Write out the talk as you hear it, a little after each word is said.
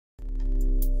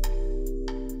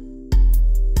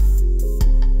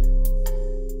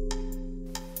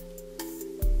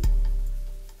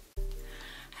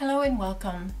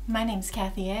welcome. My name is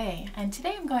Kathy A, and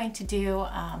today I'm going to do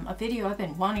a video I've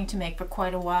been wanting to make for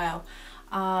quite a while.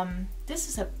 This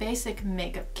is a basic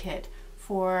makeup kit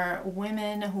for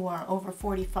women who are over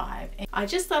 45. I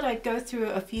just thought I'd go through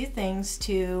a few things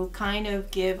to kind of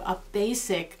give a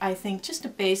basic, I think just a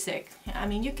basic. I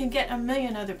mean, you can get a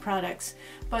million other products,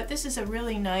 but this is a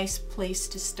really nice place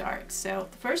to start. So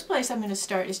the first place I'm going to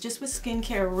start is just with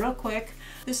skincare real quick.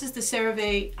 This is the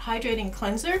CeraVe Hydrating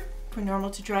Cleanser for normal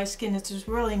to dry skin. It's just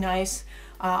really nice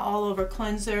all over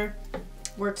cleanser,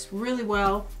 works really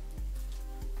well.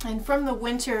 And from the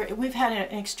winter, we've had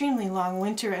an extremely long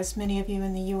winter, as many of you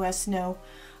in the US know,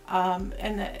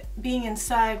 being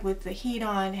inside with the heat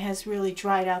on has really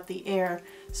dried out the air.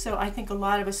 So I think a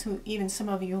lot of us, even some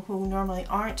of you who normally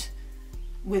aren't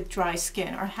with dry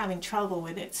skin, are having trouble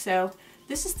with it. So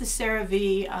this is the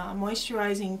CeraVe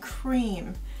moisturizing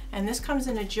cream, and this comes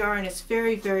in a jar, and it's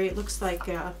very, it looks like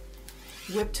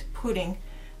whipped pudding.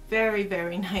 Very,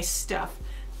 very nice stuff.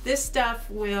 This stuff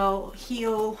will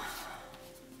heal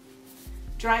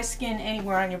dry skin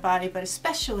anywhere on your body, but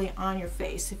especially on your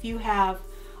face. If you have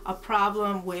a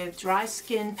problem with dry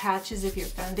skin patches, if your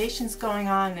foundation's going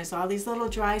on, there's all these little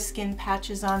dry skin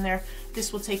patches on there,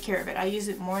 this will take care of it. I use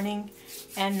it morning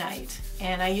and night,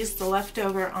 and I use the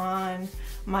leftover on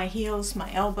my heels,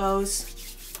 my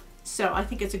elbows, so I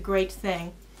think it's a great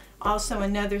thing. Also,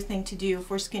 another thing to do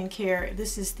for skincare,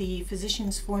 this is the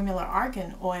Physicians Formula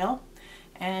Argan Oil,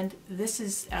 and this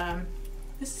is a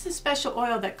special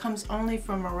oil that comes only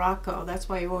from Morocco. That's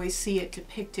why you always see it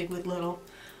depicted with little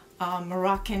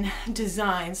Moroccan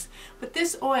designs. But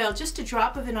this oil, just a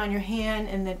drop of it on your hand,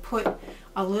 and then put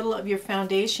a little of your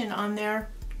foundation on there,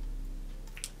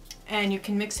 and you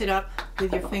can mix it up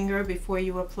with your finger before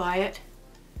you apply it,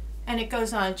 and it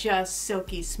goes on just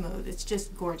silky smooth. It's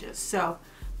just gorgeous. So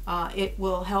it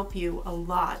will help you a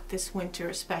lot this winter,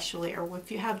 especially, or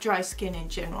if you have dry skin in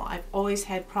general. I've always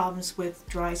had problems with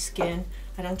dry skin.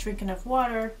 I don't drink enough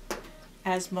water,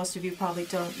 as most of you probably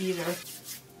don't either.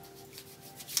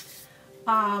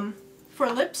 For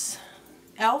lips,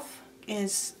 e.l.f.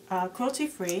 is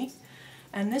cruelty-free,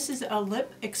 and this is a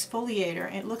lip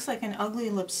exfoliator. It looks like an ugly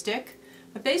lipstick,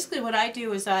 but basically what I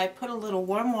do is I put a little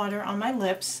warm water on my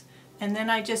lips, and then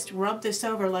I just rub this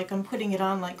over like I'm putting it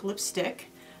on like lipstick.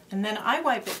 And then I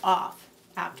wipe it off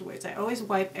afterwards. I always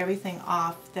wipe everything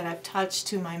off that I've touched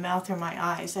to my mouth or my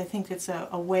eyes. I think it's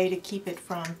a way to keep it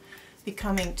from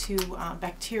becoming too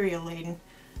bacteria laden.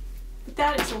 But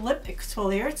that is a lip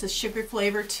exfoliator. It's a sugar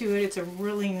flavor to it. It's a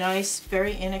really nice,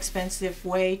 very inexpensive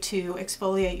way to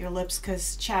exfoliate your lips,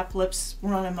 because chapped lips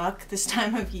run amok this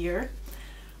time of year.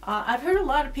 I've heard a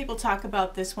lot of people talk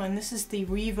about this one. This is the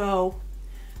Revo.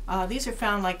 These are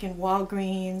found like in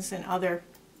Walgreens and other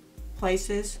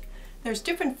places. There's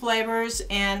different flavors,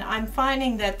 and I'm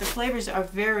finding that the flavors are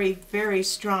very, very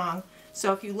strong.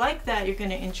 So if you like that, you're going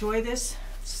to enjoy this.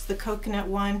 This is the coconut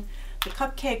one. The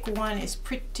cupcake one is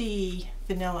pretty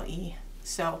vanilla-y,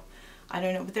 so I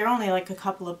don't know, but they're only like a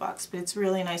couple of bucks, but it's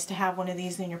really nice to have one of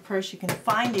these in your purse. You can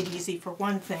find it easy, for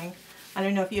one thing. I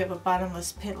don't know if you have a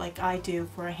bottomless pit like I do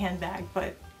for a handbag,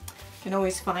 but you can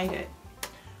always find it.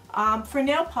 For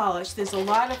nail polish, there's a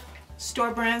lot of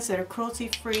store brands that are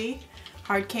cruelty-free.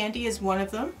 Hard Candy is one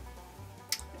of them.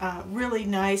 Really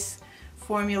nice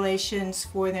formulations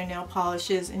for their nail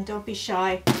polishes, and don't be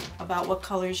shy about what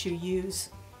colors you use.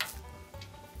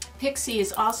 Pixi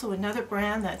is also another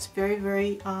brand that's very,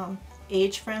 very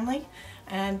age-friendly,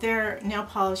 and their nail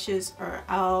polishes are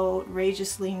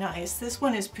outrageously nice. This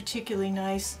one is particularly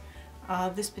nice,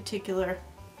 this particular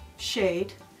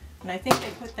shade, and I think they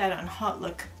put that on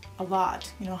HotLook a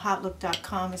lot. You know,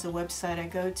 hotlook.com is a website I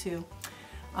go to.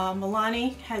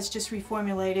 Milani has just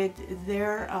reformulated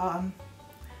their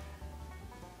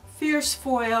Fierce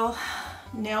Foil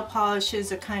nail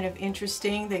polishes. Are kind of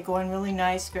interesting. They go on really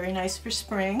nice, very nice for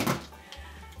spring.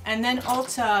 And then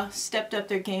Ulta stepped up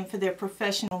their game for their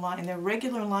professional line. Their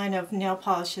regular line of nail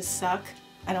polishes suck.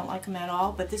 I don't like them at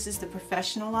all, but this is the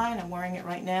professional line. I'm wearing it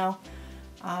right now.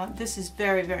 This is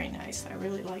very, very nice. I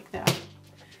really like that.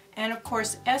 And of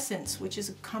course Essence, which is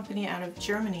a company out of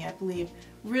Germany, I believe.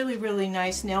 Really, really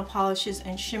nice nail polishes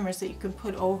and shimmers that you can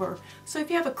put over. So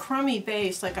if you have a crummy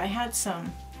base, like I had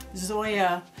some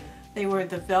Zoya, they were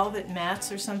the Velvet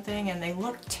Mattes or something, and they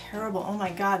looked terrible. Oh my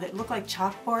God, they looked like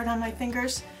chalkboard on my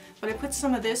fingers. But I put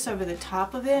some of this over the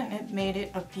top of it, and it made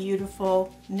it a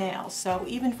beautiful nail. So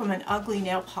even from an ugly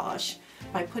nail polish,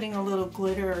 by putting a little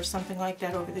glitter or something like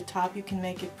that over the top, you can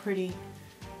make it pretty.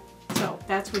 So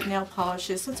that's with nail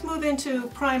polishes. Let's move into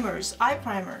primers, eye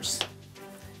primers.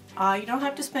 You don't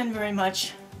have to spend very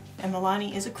much and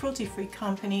Milani is a cruelty-free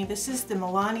company. This is the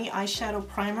Milani eyeshadow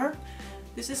primer.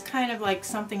 This is kind of like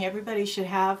something everybody should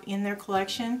have in their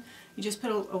collection. You just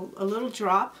put a little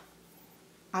drop.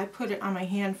 I put it on my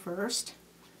hand first.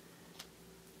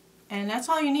 And that's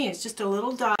all you need. It's just a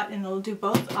little dot, and it'll do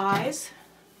both eyes.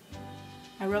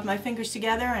 I rub my fingers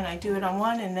together and I do it on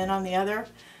one and then on the other.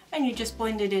 And you just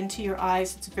blend it into your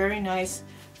eyes. It's very nice.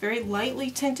 Very lightly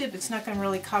tinted. It's not going to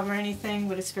really cover anything,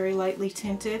 but it's very lightly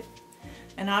tinted.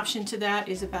 An option to that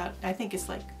is about, I think it's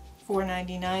like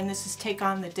 $4.99. This is Take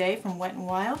On the Day from Wet n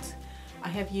Wild. I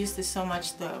have used this so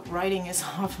much the writing is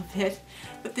off of it.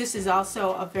 But this is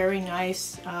also a very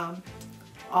nice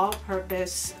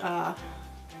all-purpose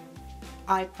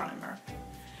eye primer.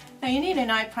 Now you need an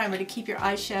eye primer to keep your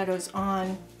eyeshadows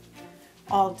on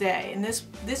all day, and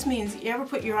this means you ever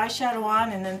put your eyeshadow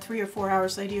on and then 3 or 4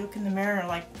 hours later you look in the mirror and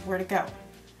like, where to go?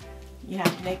 You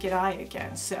have naked eye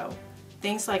again. So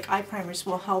things like eye primers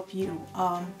will help you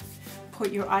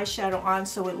put your eyeshadow on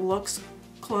so it looks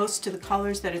close to the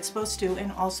colors that it's supposed to,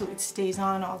 and also it stays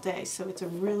on all day. So it's a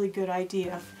really good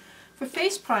idea. For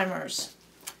face primers,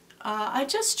 I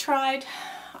just tried,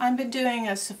 I've been doing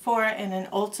a Sephora and an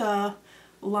Ulta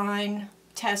line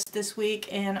test this week,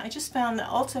 and I just found the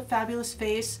Ulta Fabulous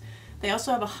Face. They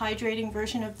also have a hydrating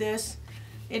version of this.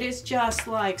 It is just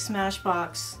like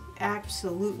Smashbox,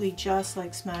 absolutely just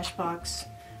like Smashbox,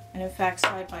 and in fact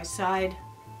side by side.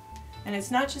 And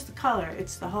it's not just the color,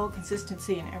 it's the whole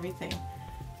consistency and everything.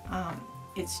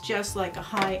 It's just like a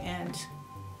high-end.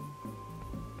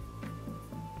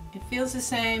 It feels the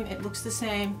same, it looks the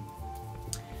same,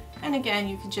 and again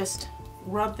you can just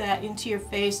rub that into your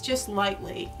face just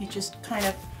lightly. You just kind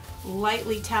of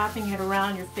lightly tapping it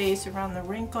around your face, around the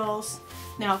wrinkles.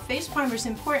 Now face primer is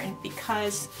important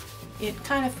because it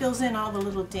kind of fills in all the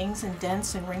little dings and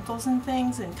dents and wrinkles and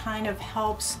things, and kind of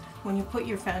helps when you put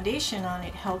your foundation on,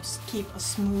 it helps keep a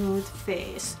smooth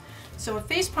face. So a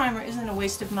face primer isn't a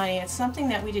waste of money. It's something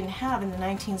that we didn't have in the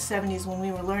 1970s when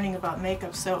we were learning about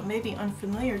makeup, so it may be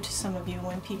unfamiliar to some of you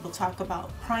when people talk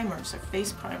about primers or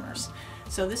face primers.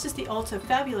 So this is the Ulta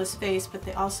Fabulous Face, but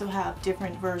they also have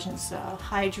different versions,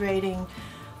 hydrating,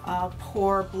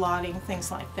 pore blotting, things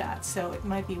like that. So it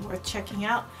might be worth checking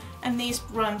out. And these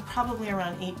run probably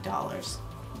around $8.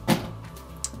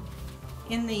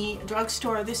 In the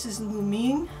drugstore, this is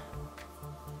Lumine.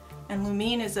 And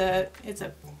Lumine is it's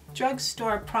a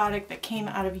drugstore product that came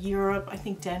out of Europe, I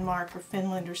think Denmark or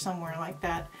Finland or somewhere like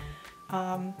that.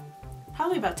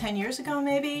 Probably about 10 years ago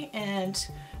maybe, and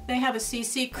they have a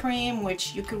CC cream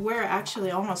which you could wear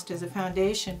actually almost as a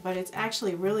foundation, but it's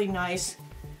actually really nice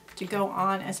to go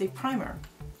on as a primer.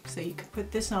 So you can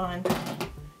put this on,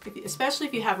 especially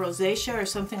if you have rosacea or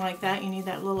something like that, you need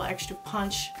that little extra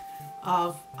punch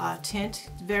of tint.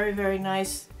 It's very, very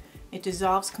nice. It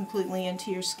dissolves completely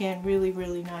into your skin, really,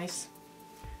 really nice.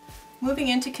 Moving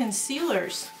into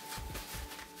concealers.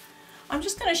 I'm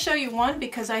just going to show you one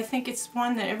because I think it's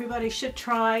one that everybody should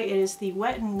try. It is the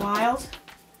Wet n Wild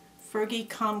Fergie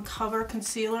Come Cover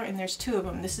Concealer, and there's two of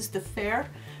them. This is the Fair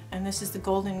and this is the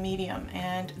Golden Medium,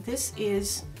 and this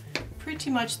is pretty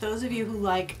much those of you who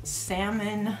like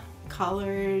salmon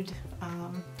colored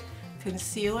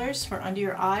concealers for under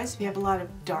your eyes. If you have a lot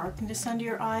of darkness under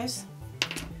your eyes,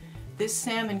 this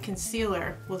salmon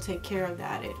concealer will take care of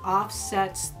that. It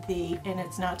offsets and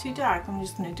it's not too dark. I'm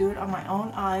just going to do it on my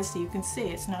own eyes so you can see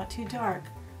it's not too dark.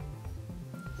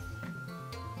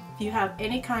 If you have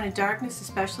any kind of darkness,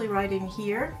 especially right in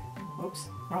here, oops,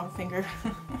 wrong finger,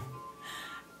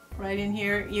 right in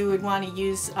here, you would want to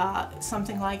use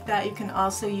something like that. You can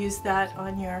also use that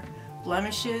on your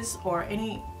blemishes or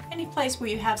any place where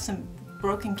you have some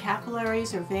broken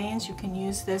capillaries or veins. You can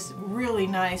use this. Really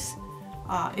nice.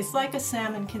 It's like a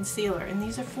salmon concealer, and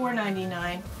these are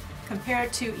 $4.99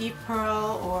 compared to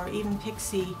e.l.f. or even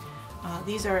Pixi.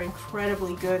 These are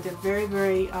incredibly good. They're very,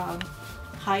 very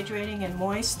hydrating and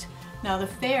moist. Now the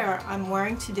Fair I'm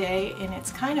wearing today, and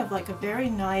it's kind of like a very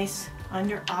nice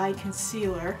under eye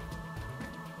concealer.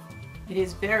 It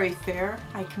is very fair.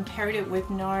 I compared it with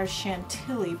NARS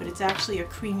Chantilly, but it's actually a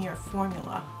creamier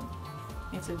formula.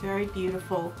 It's a very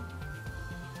beautiful,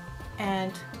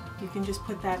 and you can just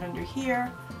put that under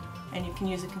here, and you can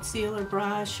use a concealer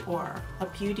brush or a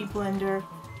beauty blender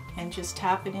and just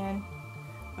tap it in.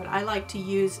 But I like to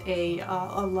use a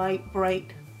light,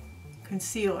 bright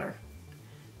concealer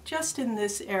just in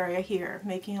this area here,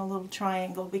 making a little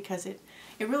triangle, because it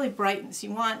really brightens.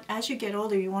 You want, as you get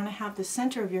older, you want to have the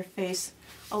center of your face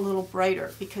a little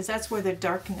brighter, because that's where the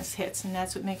darkness hits, and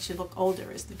that's what makes you look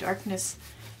older, is the darkness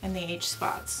and the age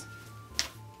spots.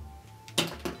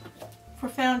 For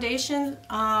foundation,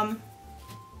 I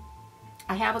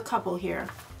have a couple here.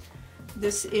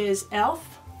 This is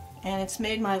e.l.f. and it's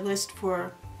made my list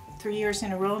for 3 years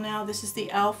in a row now. This is the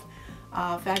e.l.f.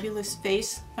 Fabulous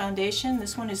Face Foundation.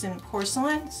 This one is in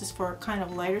porcelain. This is for kind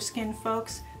of lighter skinned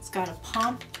folks. It's got a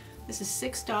pump. This is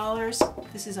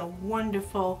 $6. This is a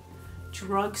wonderful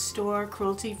drugstore,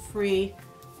 cruelty-free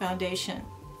foundation.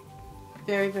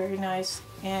 Very, very nice.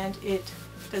 And it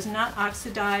does not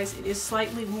oxidize. It is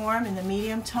slightly warm in the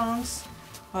medium tones,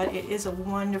 but it is a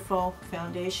wonderful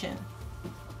foundation.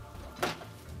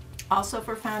 Also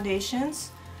for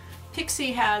foundations,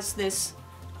 Pixi has this,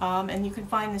 and you can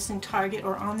find this in Target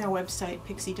or on their website,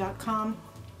 pixi.com.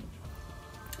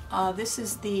 This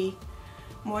is the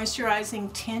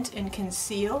Moisturizing Tint and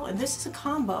Conceal, and this is a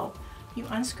combo. You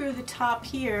unscrew the top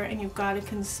here and you've got a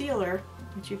concealer,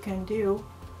 which you can do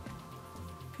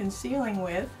concealing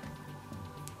with,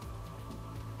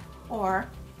 or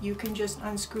you can just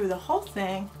unscrew the whole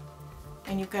thing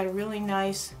and you've got a really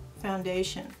nice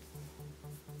foundation,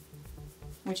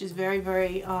 which is very,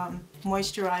 very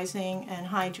moisturizing and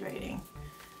hydrating.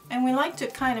 And we like to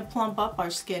kind of plump up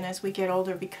our skin as we get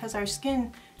older because our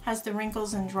skin has the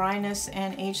wrinkles and dryness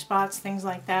and age spots, things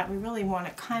like that. We really want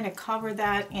to kind of cover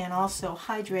that and also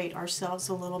hydrate ourselves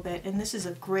a little bit. And this is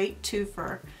a great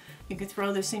twofer. You can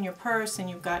throw this in your purse and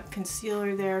you've got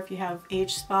concealer there if you have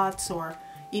age spots or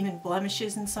even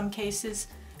blemishes in some cases.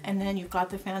 And then you've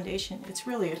got the foundation. It's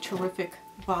really a terrific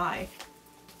buy.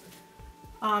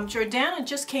 Jordana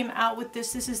just came out with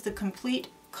this. This is the Complete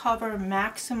Cover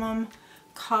Maximum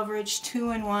Coverage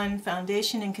 2-in-1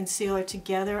 foundation and concealer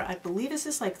together. I believe this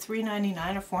is like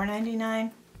 $3.99 or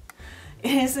 $4.99.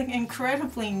 It is an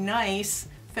incredibly nice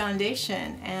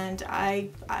foundation, and I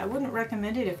wouldn't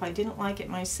recommend it if I didn't like it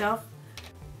myself.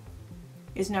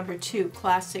 Is number 2,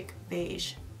 Classic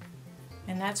Beige,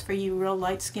 and that's for you real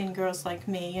light-skinned girls like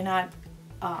me. You're not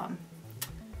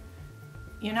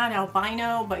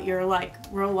albino, but you're like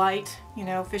real light, you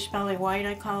know, fish belly white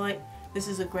I call it. This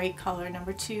is a great color,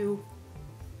 number 2,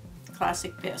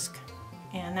 Classic Bisque,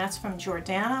 and that's from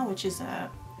Jordana, which is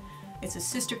it's a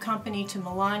sister company to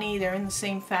Milani. They're in the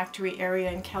same factory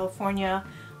area in California.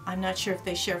 I'm not sure if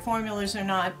they share formulas or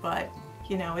not, but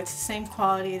you know, it's the same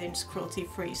quality, they're just cruelty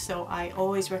free, so I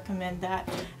always recommend that.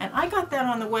 And I got that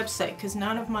on the website because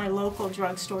none of my local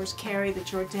drugstores carry the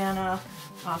Jordana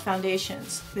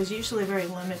foundations. There's usually a very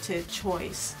limited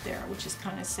choice there, which is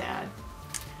kind of sad.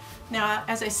 Now,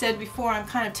 as I said before, I'm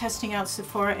kind of testing out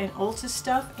Sephora and Ulta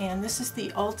stuff, and this is the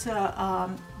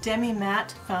Ulta Demi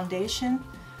Matte Foundation.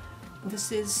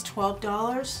 This is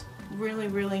 $12. Really,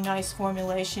 really nice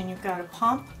formulation. You've got a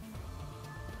pump.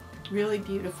 Really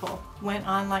beautiful. Went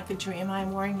on like a dream.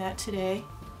 I'm wearing that today.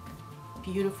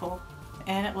 Beautiful.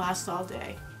 And it lasts all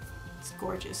day. It's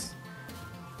gorgeous.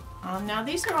 Now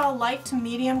these are all light to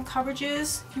medium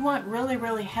coverages. If you want really,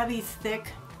 really heavy,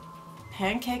 thick,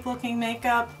 pancake looking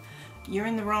makeup, you're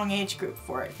in the wrong age group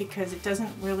for it because it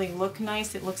doesn't really look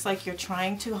nice. It looks like you're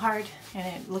trying too hard and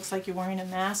it looks like you're wearing a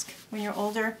mask when you're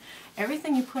older.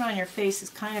 Everything you put on your face is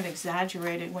kind of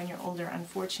exaggerated when you're older,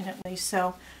 unfortunately.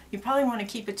 So you probably want to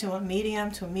keep it to a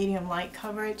medium light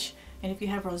coverage. And if you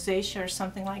have rosacea or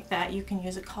something like that, you can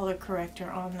use a color corrector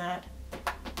on that.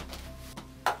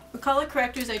 For color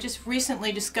correctors, I just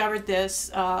recently discovered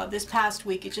this this past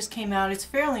week. It just came out. It's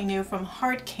fairly new, from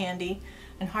Hard Candy.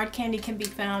 And Hard Candy can be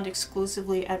found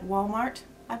exclusively at Walmart,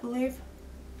 I believe.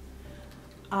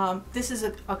 This is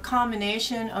a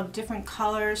combination of different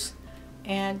colors,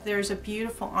 and there's a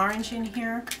beautiful orange in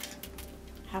here.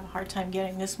 I have a hard time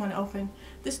getting this one open.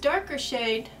 This darker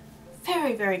shade,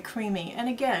 very, very creamy. And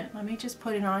again, let me just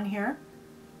put it on here.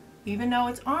 Even though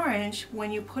it's orange,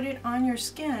 when you put it on your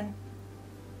skin,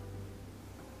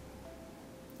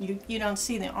 you don't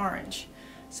see the orange.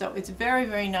 So it's very,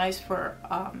 very nice for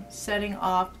setting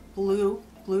off blue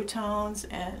tones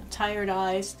and tired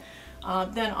eyes.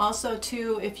 Then also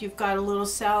too, if you've got a little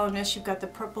sallowness, you've got the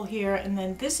purple here, and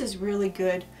then this is really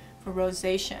good for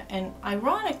rosacea. And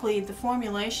ironically, the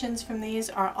formulations from these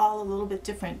are all a little bit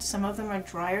different. Some of them are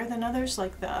drier than others,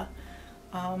 like the,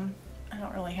 I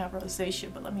don't really have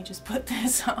rosacea, but let me just put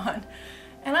this on.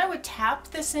 And I would tap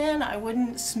this in, I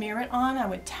wouldn't smear it on, I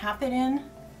would tap it in.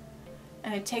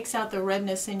 And it takes out the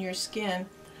redness in your skin.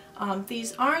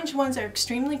 These orange ones are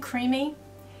extremely creamy,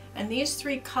 and these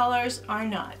 3 colors are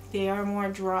not. They are more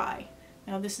dry.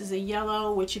 Now this is a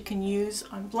yellow, which you can use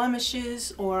on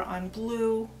blemishes or on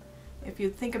blue. If you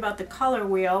think about the color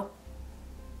wheel,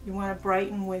 you want to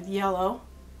brighten with yellow,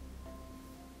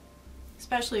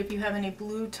 especially if you have any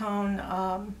blue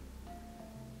tone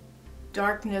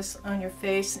darkness on your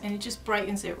face, and it just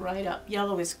brightens it right up.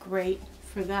 Yellow is great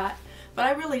for that. But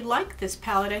I really like this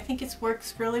palette. I think it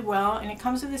works really well, and it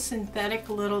comes with a synthetic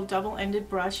little double-ended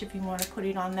brush if you want to put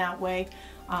it on that way.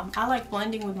 I like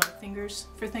blending with my fingers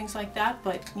for things like that,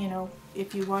 but you know,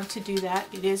 if you want to do that,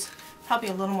 it is probably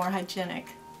a little more hygienic.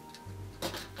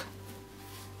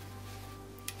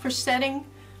 For setting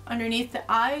underneath the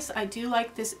eyes, I do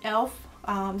like this e.l.f.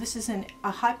 This is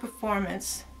a high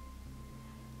performance,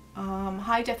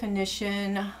 high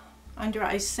definition under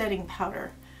eye setting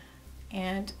powder.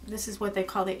 And this is what they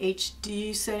call the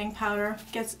HD setting powder.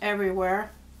 It gets everywhere.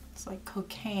 It's like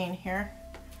cocaine here.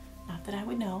 Not that I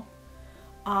would know.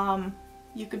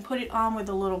 You can put it on with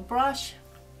a little brush.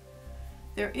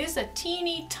 There is a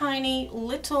teeny tiny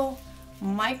little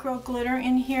micro glitter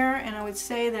in here, and I would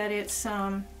say that it's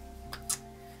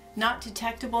not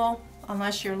detectable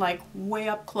unless you're like way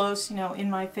up close, you know, in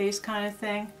my face kind of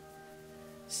thing.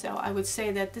 So I would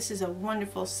say that this is a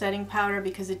wonderful setting powder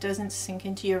because it doesn't sink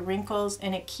into your wrinkles,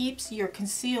 and it keeps your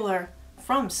concealer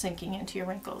from sinking into your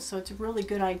wrinkles. So it's a really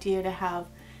good idea to have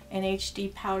an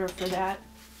HD powder for that.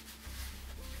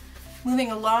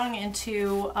 Moving along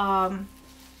into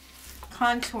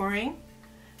contouring.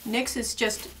 NYX has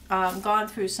just gone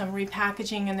through some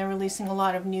repackaging, and they're releasing a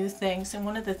lot of new things, and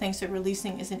one of the things they're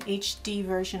releasing is an HD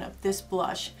version of this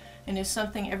blush, and it's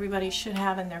something everybody should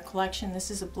have in their collection. This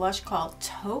is a blush called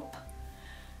Taupe,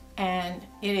 and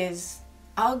it is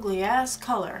ugly ass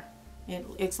color.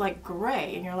 It's like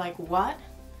gray, and you're like, what?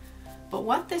 But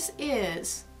what this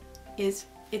is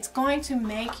it's going to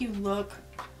make you look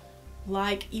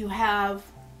like you have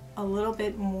a little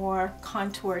bit more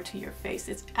contour to your face.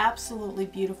 It's absolutely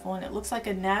beautiful, and it looks like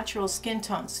a natural skin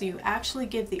tone, so you actually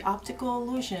give the optical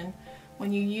illusion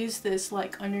when you use this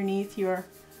like underneath your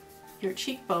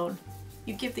cheekbone.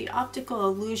 You give the optical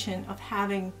illusion of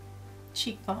having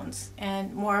cheekbones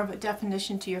and more of a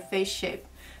definition to your face shape.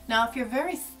 Now if you're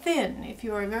very thin, if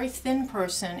you're a very thin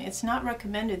person, it's not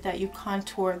recommended that you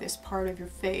contour this part of your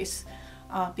face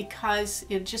because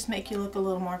it'll just make you look a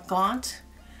little more gaunt.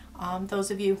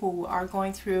 Those of you who are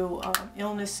going through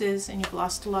illnesses and you've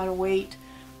lost a lot of weight,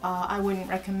 I wouldn't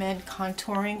recommend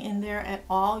contouring in there at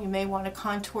all. You may want to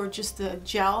contour just the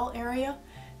jowl area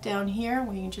down here,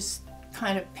 where you can just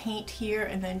kind of paint here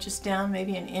and then just down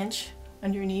maybe an inch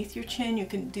underneath your chin. You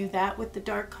can do that with the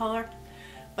dark color.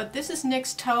 But this is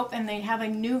NYX Taupe, and they have a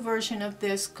new version of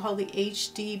this called the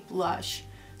HD Blush.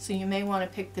 So you may want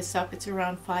to pick this up. It's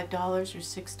around $5 or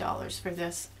 $6 for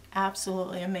this.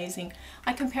 Absolutely amazing.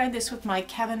 I compared this with my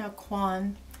Kevyn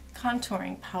Aucoin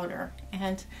contouring powder,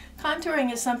 and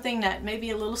contouring is something that may be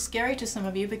a little scary to some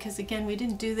of you because again, we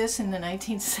didn't do this in the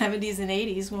 1970s and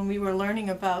 80s when we were learning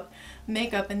about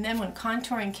makeup, and then when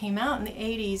contouring came out in the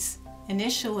 80s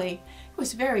initially, it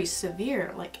was very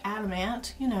severe, like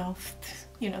adamant, you know,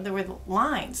 there were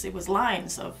lines, it was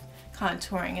lines of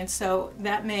contouring, and so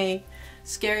that may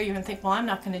scare you and think, well, I'm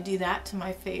not going to do that to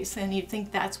my face, and you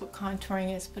think that's what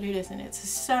contouring is, but it isn't. It's a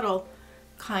subtle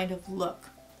kind of look.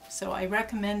 So I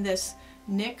recommend this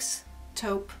NYX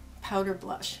Taupe Powder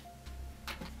Blush.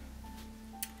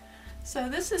 So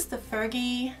this is the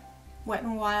Fergie Wet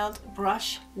n Wild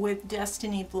Brush with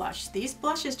Destiny Blush. These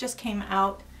blushes just came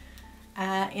out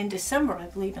in December, I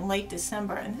believe, in late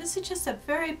December, and this is just a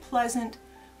very pleasant,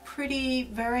 pretty,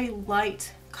 very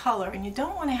light color, and you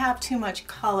don't want to have too much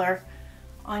color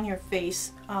on your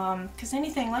face because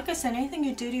anything, like I said, anything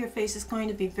you do to your face is going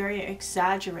to be very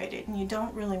exaggerated, and you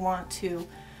don't really want to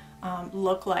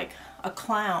look like a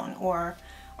clown or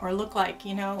look like,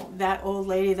 you know, that old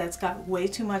lady that's got way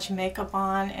too much makeup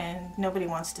on and nobody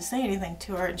wants to say anything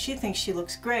to her and she thinks she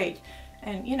looks great.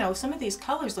 And you know, some of these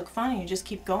colors look fun and you just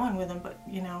keep going with them, but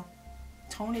you know,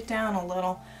 tone it down a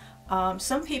little.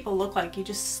 Some people look like you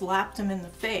just slapped them in the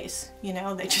face, you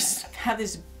know, they just have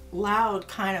this loud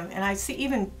kind of, and I see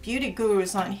even beauty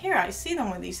gurus on here, I see them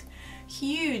with these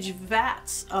huge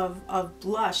vats of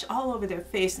blush all over their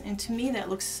face, and to me that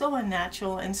looks so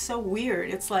unnatural and so weird.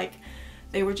 It's like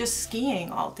they were just skiing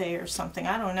all day or something,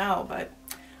 I don't know, but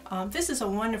this is a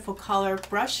wonderful color,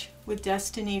 Brush with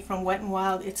Destiny from Wet n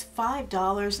Wild. It's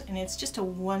 $5 and it's just a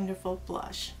wonderful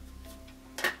blush.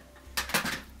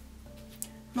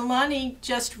 Milani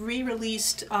just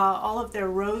re-released all of their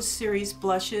Rose series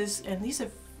blushes, and these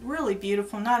are really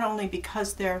beautiful, not only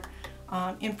because they're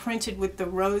imprinted with the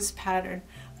rose pattern,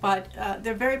 but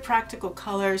they're very practical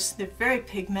colors. They're very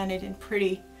pigmented and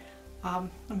pretty. Let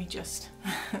me just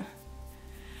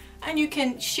and you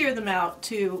can sheer them out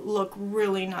to look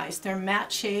really nice. They're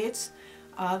matte shades.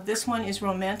 This one is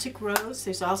Romantic Rose.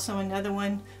 There's also another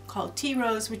one called Tea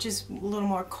Rose, which is a little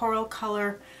more coral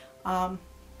color,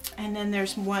 and then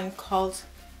there's one called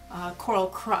Coral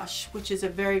Crush, which is a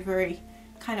very, very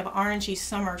kind of orangey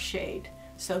summer shade.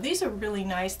 So these are really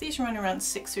nice. These run around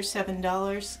 $6 or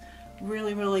 $7.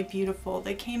 Really, really beautiful.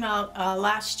 They came out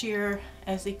last year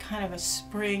as a kind of a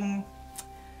spring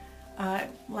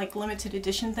like limited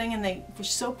edition thing, and they were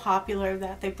so popular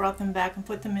that they brought them back and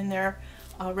put them in their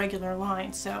regular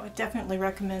line. So I definitely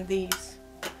recommend these.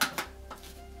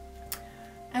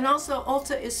 And also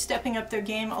Ulta is stepping up their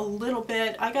game a little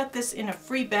bit. I got this in a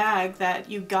free bag that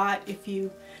you got if you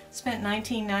spent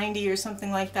 $19.90 or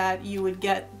something like that. You would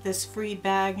get this free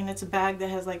bag, and it's a bag that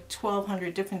has like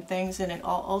 1,200 different things in it,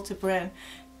 all Ulta brand.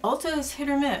 Ulta is hit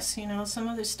or miss, you know. Some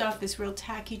of the stuff is real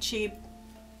tacky cheap,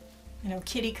 you know,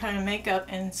 kitty kind of makeup,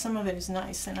 and some of it is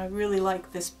nice. And I really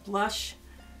like this blush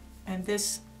and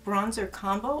this bronzer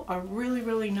combo are really,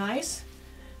 really nice.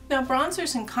 Now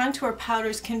bronzers and contour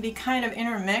powders can be kind of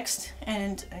intermixed,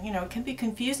 and you know, it can be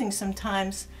confusing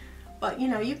sometimes. But you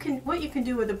know, what you can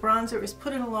do with a bronzer is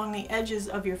put it along the edges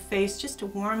of your face just to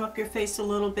warm up your face a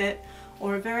little bit,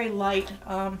 or a very light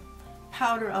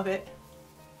powder of it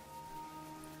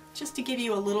just to give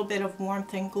you a little bit of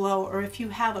warmth and glow. Or if you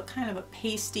have a kind of a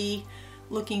pasty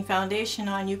looking foundation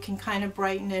on, you can kind of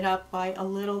brighten it up by a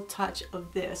little touch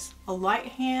of this. A light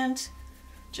hand,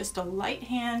 just a light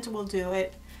hand will do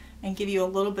it and give you a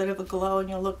little bit of a glow, and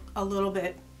you'll look a little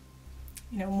bit,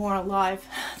 you know, more alive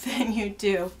than you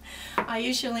do. I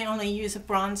usually only use a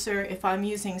bronzer if I'm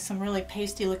using some really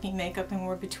pasty looking makeup and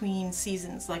we're between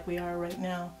seasons like we are right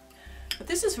now. But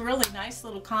this is a really nice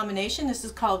little combination. This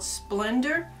is called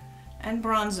Splendor and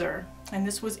Bronzer, and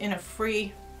this was in a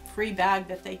free bag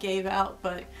that they gave out,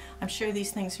 but I'm sure these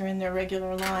things are in their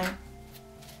regular line.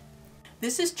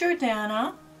 This is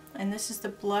Jordana, and this is the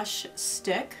blush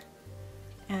stick,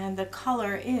 and the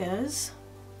color is,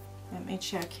 let me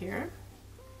check here,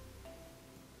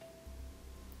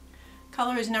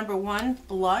 color is number 1,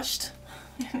 blushed.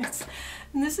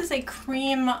 And this is a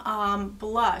cream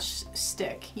blush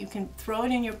stick. You can throw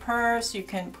it in your purse, you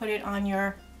can put it on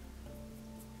your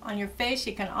face,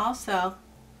 you can also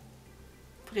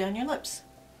put it on your lips,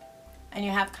 and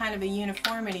you have kind of a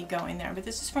uniformity going there. But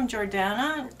this is from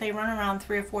Jordana. They run around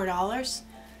 $3 or $4,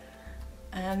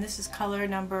 and this is color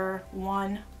number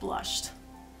 1, blushed.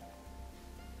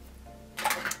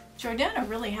 Jordana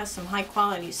really has some high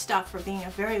quality stuff for being a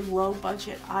very low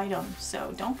budget item,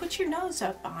 so don't put your nose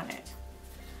up on it.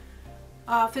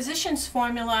 Physicians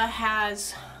Formula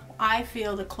has, I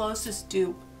feel, the closest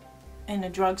dupe in a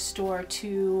drugstore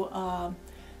to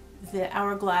the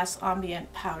Hourglass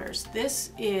Ambient powders.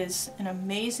 This is an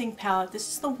amazing palette. This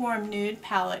is the Warm Nude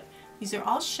palette. These are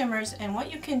all shimmers, and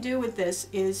what you can do with this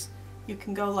is you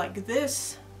can go like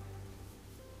this.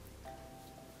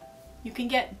 You can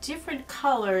get different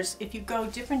colors if you go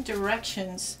different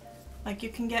directions. Like you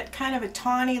can get kind of a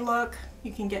tawny look,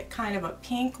 you can get kind of a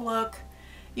pink look,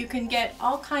 you can get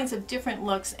all kinds of different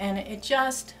looks, and it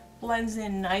just blends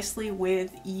in nicely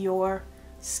with your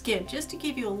skin, just to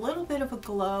give you a little bit of a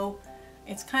glow.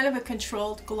 It's kind of a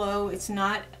controlled glow. It's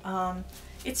not,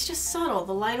 it's just subtle.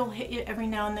 The light will hit you every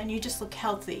now and then. You just look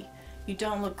healthy. You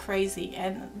don't look crazy.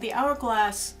 And the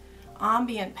Hourglass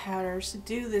Ambient powders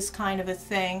do this kind of a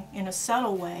thing in a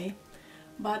subtle way,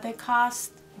 but they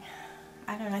cost,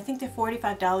 I don't know, I think they're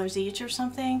 $45 each or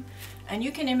something, and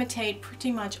you can imitate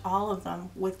pretty much all of them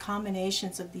with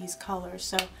combinations of these colors.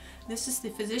 So this is the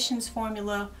Physicians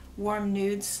Formula Warm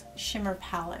Nudes Shimmer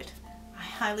Palette. I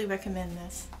highly recommend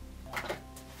this.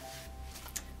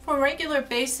 For regular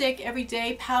basic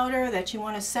everyday powder that you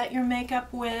want to set your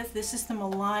makeup with, this is the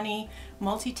Milani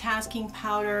Multitasking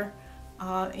Powder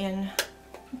in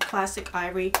Classic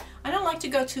Ivory. I don't like to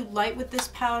go too light with this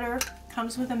powder.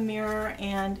 Comes with a mirror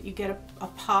and you get a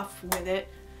puff with it.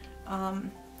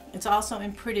 It's also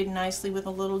imprinted nicely with a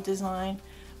little design.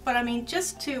 But I mean,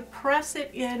 just to press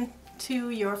it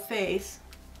into your face,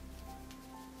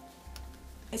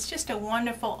 it's just a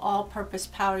wonderful all-purpose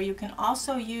powder. You can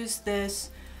also use this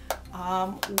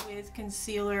with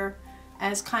concealer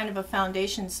as kind of a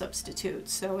foundation substitute.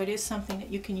 So it is something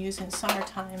that you can use in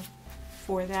summertime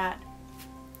for that.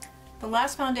 The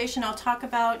last foundation I'll talk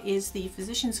about is the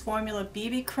Physicians Formula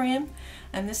BB Cream,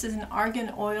 and this is an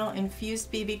argan oil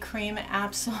infused BB cream.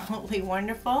 Absolutely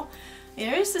wonderful.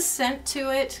 There is a scent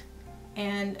to it,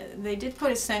 and they did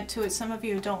put a scent to it. Some of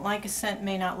you who don't like a scent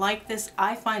may not like this.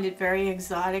 I find it very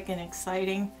exotic and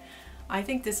exciting. I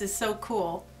think this is so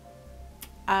cool.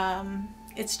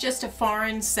 It's just a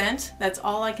foreign scent. That's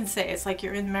all I can say. It's like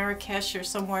you're in Marrakesh or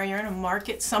somewhere, you're in a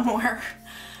market somewhere.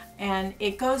 And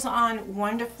it goes on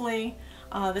wonderfully.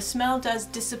 The smell does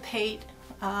dissipate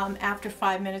after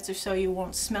 5 minutes or so. You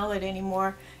won't smell it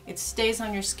anymore. It stays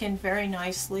on your skin very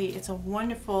nicely. It's a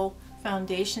wonderful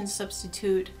foundation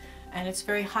substitute, and it's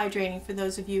very hydrating for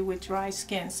those of you with dry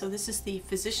skin. So this is the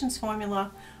Physicians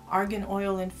Formula Argan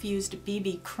Oil Infused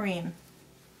BB Cream.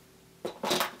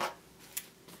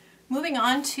 Moving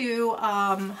on to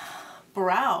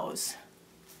brows.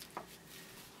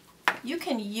 You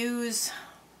can use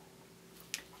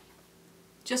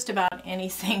just about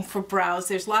anything for brows.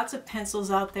 There's lots of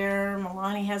pencils out there.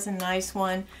 Milani has a nice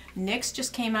one. NYX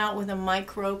just came out with a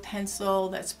micro pencil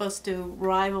that's supposed to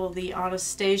rival the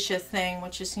Anastasia thing,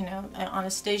 which is, you know,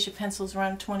 Anastasia pencils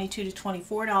around $22 to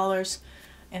 $24,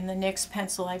 and the NYX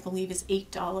pencil I believe is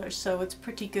 $8, so it's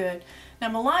pretty good. Now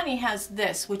Milani has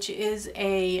this, which is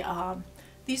a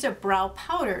these are brow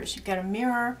powders. You've got a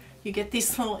mirror, you get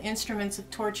these little instruments of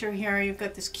torture here, you've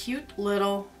got this cute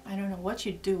little, I don't know what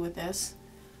you'd do with this,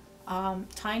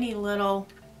 tiny little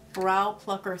brow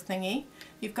plucker thingy.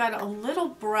 You've got a little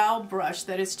brow brush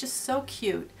that is just so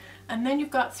cute, and then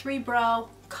you've got 3 brow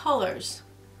colors.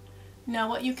 Now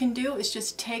what you can do is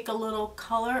just take a little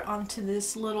color onto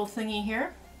this little thingy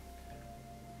here,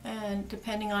 and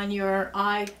depending on your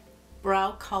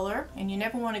eyebrow color, and you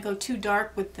never want to go too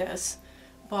dark with this,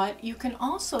 but you can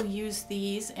also use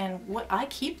these, and what I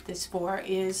keep this for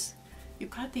is you've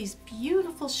got these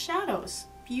beautiful shadows,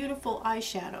 beautiful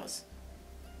eyeshadows.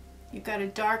 You've got a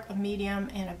dark, a medium,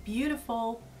 and a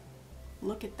beautiful,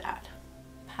 look at that,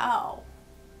 pow,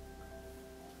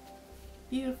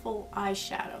 beautiful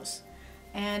eyeshadows.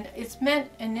 And it's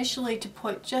meant initially to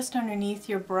put just underneath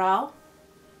your brow,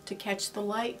 to catch the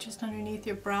light just underneath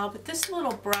your brow, but this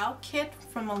little brow kit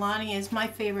from Milani is my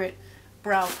favorite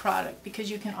brow product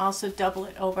because you can also double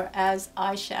it over as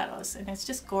eyeshadows, and it's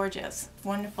just gorgeous,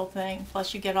 wonderful thing.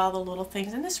 Plus you get all the little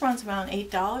things, and this runs around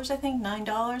 $8, I think,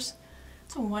 $9.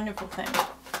 It's a wonderful thing.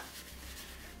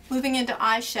 Moving into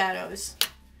eyeshadows.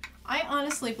 I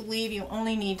honestly believe you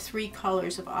only need 3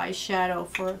 colors of eyeshadow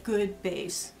for a good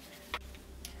base.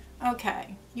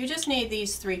 Okay, you just need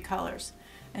these 3 colors,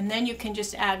 and then you can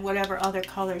just add whatever other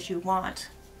colors you want,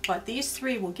 but these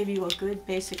 3 will give you a good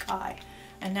basic eye.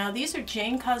 And now these are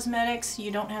Jane Cosmetics.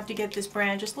 You don't have to get this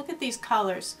brand. Just look at these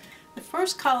colors. The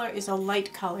first color is a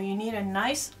light color. You need a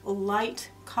nice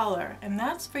light color, and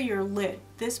that's for your lid,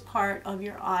 this part of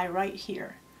your eye right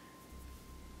here.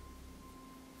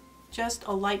 Just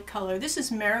a light color. This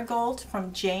is Marigold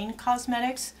from Jane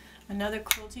Cosmetics, another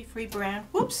cruelty-free brand.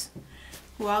 Whoops!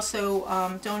 Who also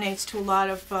donates to a lot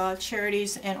of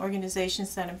charities and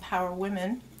organizations that empower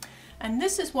women. And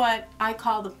this is what I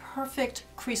call the perfect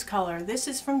crease color. This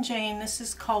is from Jane. This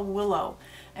is called Willow.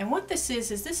 And what this is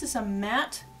this is a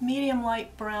matte medium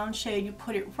light brown shade. You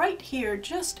put it right here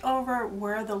just over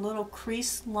where the little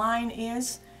crease line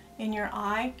is in your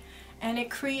eye, and it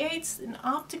creates an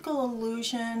optical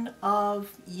illusion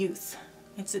of youth.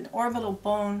 It's an orbital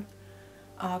bone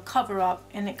cover up,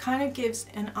 and it kind of gives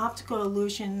an optical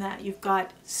illusion that you've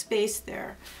got space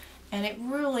there, and it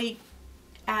really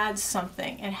adds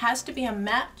something. It has to be a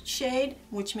matte shade,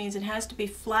 which means it has to be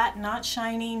flat, not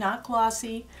shiny, not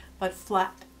glossy, but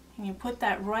flat. And you put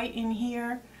that right in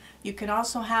here. You can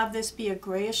also have this be a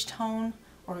grayish tone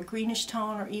or a greenish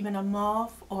tone or even a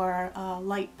mauve or a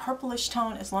light purplish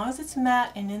tone, as long as it's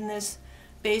matte and in this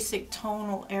basic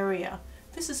tonal area.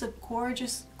 This is a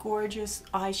gorgeous, gorgeous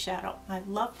eyeshadow. I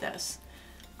love this.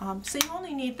 So you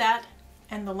only need that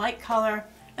and the light color,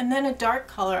 and then a dark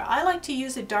color. I like to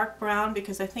use a dark brown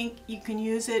because I think you can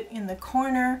use it in the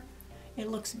corner. It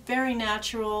looks very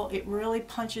natural. It really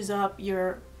punches up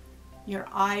your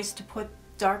eyes to put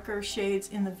darker shades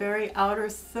in the very outer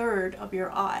third of your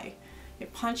eye.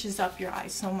 It punches up your eye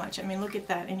so much. I mean, look at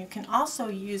that. And you can also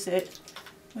use it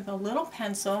with a little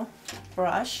pencil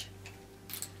brush,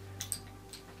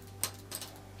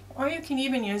 or you can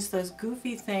even use those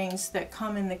goofy things that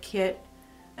come in the kit,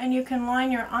 and you can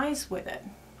line your eyes with it.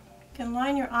 You can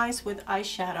line your eyes with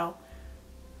eyeshadow.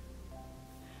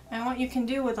 And what you can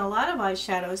do with a lot of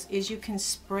eyeshadows is you can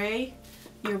spray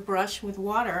your brush with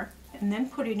water and then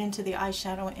put it into the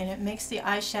eyeshadow, and it makes the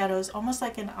eyeshadows almost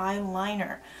like an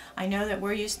eyeliner. I know that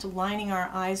we're used to lining our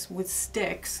eyes with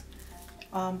sticks,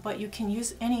 but you can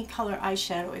use any color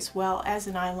eyeshadow as well as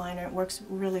an eyeliner. It works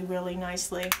really, really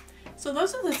nicely. So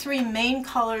those are the 3 main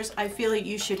colors I feel like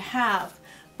you should have.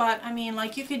 But I mean,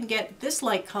 like, you can get this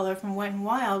light color from Wet n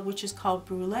Wild, which is called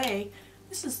Brulee.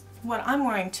 This is what I'm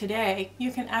wearing today.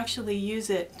 You can actually use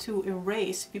it to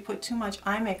erase. If you put too much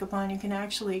eye makeup on, you can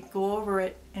actually go over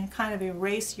it and kind of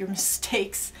erase your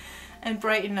mistakes and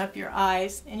brighten up your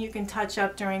eyes. And you can touch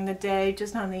up during the day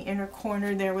just on the inner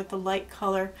corner there with the light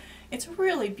color. It's a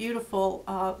really beautiful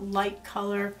light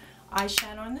color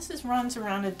eyeshadow, and this runs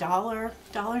around $1,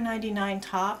 $1.99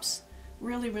 tops.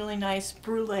 Really, really nice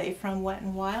Brulee from Wet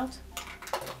n Wild.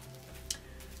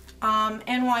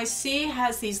 NYC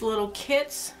has these little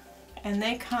kits, and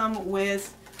they come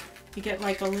with, you get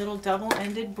like a little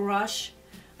double-ended brush,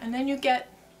 and then you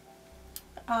get,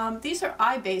 these are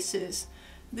eye bases.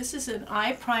 This is an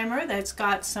eye primer that's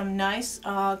got some nice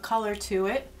color to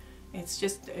it. It's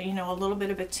just, you know, a little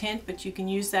bit of a tint, but you can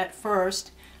use that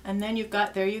first. And then you've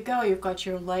got, there you go, you've got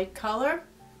your light color,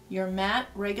 your matte,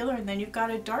 regular, and then you've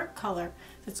got a dark color.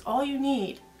 That's all you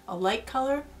need. A light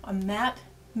color, a matte,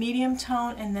 medium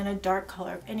tone, and then a dark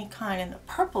color of any kind. And the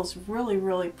purple's really,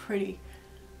 really pretty.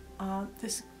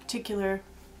 This particular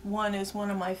one is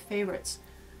one of my favorites.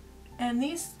 And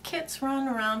these kits run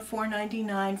around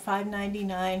 $4.99,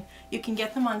 $5.99. You can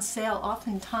get them on sale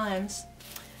oftentimes.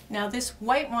 Now this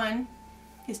white one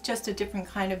is just a different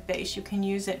kind of base. You can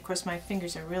use it. Of course, my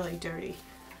fingers are really dirty.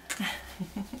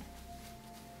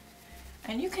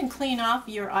 And you can clean off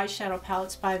your eyeshadow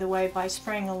palettes, by the way, by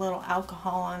spraying a little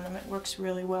alcohol on them. It works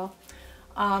really well.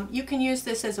 You can use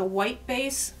this as a white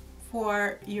base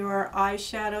for your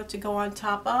eyeshadow to go on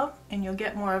top of, and you'll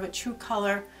get more of a true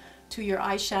color to your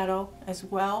eyeshadow as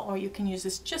well. Or you can use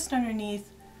this just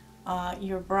underneath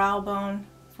your brow bone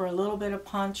for a little bit of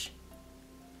punch.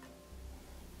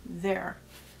 There.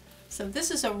 So this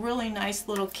is a really nice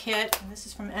little kit. This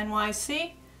is from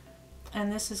NYC,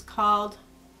 and this is called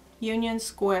Union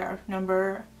Square,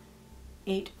 number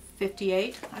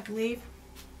 858, I believe.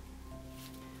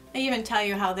 They even tell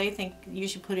you how they think you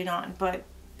should put it on, but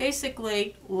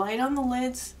basically light on the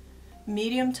lids,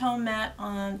 medium tone matte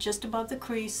on just above the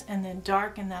crease, and then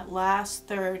dark in that last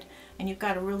third, and you've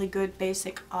got a really good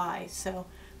basic eye. So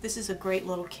this is a great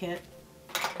little kit.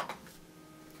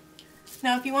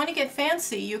 Now if you want to get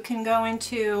fancy, you can go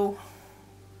into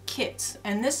kits,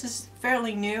 and this is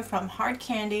fairly new from Hard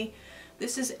Candy.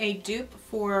 This is a dupe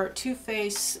for Too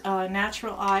Faced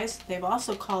Natural Eyes. They've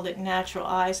also called it Natural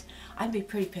Eyes. I'd be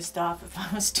pretty pissed off if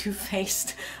I was Too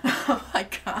Faced. Oh my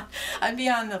God, I'd be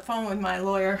on the phone with my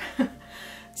lawyer.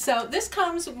 So this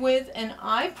comes with an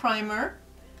eye primer,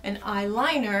 an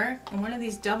eyeliner, and one of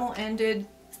these double-ended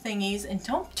thingies. And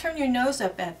don't turn your nose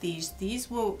up at these.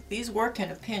 These work in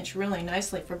a pinch really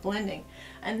nicely for blending.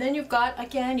 And then you've got,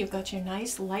 again, you've got your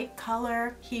nice light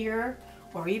color here,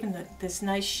 or even this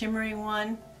nice shimmery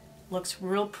one. Looks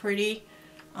real pretty,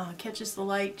 catches the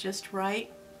light just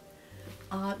right.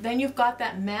 Then you've got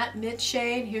that matte mid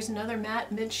shade. Here's another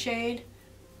matte mid shade.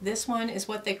 This one is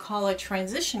what they call a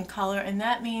transition color, and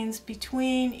that means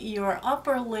between your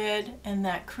upper lid and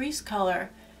that crease color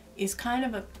is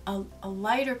kind of a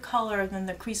lighter color than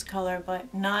the crease color,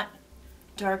 but not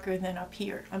darker than up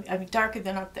here. I mean darker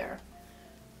than up there.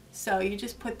 So you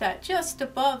just put that just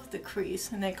above the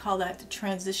crease, and they call that the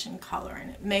transition color, and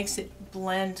it makes it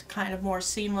blend kind of more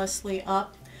seamlessly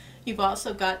up. You've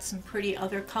also got some pretty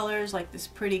other colors like this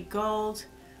pretty gold,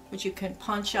 which you can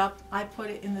punch up. I put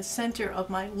it in the center of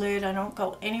my lid. I don't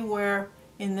go anywhere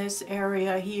in this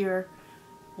area here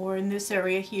or in this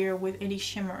area here with any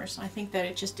shimmers. I think that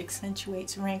it just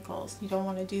accentuates wrinkles. You don't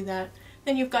want to do that.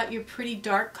 Then you've got your pretty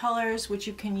dark colors, which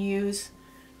you can use.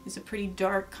 It's a pretty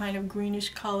dark kind of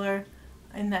greenish color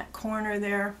in that corner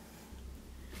there,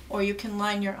 or you can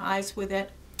line your eyes with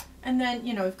it. And then,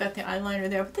 you know, we've got the eyeliner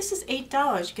there, but this is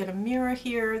 $8. You get a mirror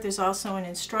here. There's also an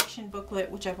instruction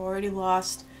booklet, which I've already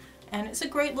lost, and it's a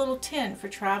great little tin for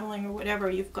traveling or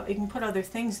whatever. You can put other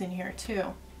things in here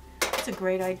too. It's a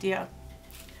great idea.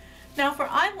 Now for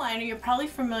eyeliner, you're probably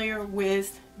familiar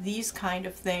with these kind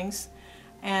of things,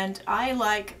 and I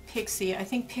like Pixi. I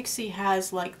think Pixi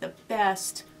has like the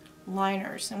best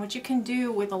liners, and what you can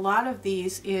do with a lot of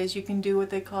these is you can do what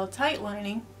they call tight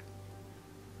lining,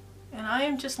 and I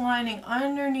am just lining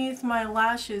underneath my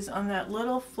lashes on that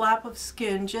little flap of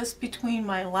skin just between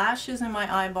my lashes and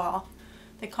my eyeball.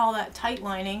 They call that tight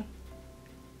lining.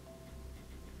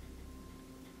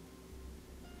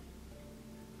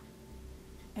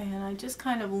 And I just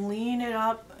kind of lean it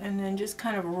up and then just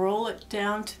kind of roll it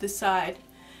down to the side,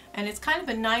 and it's kind of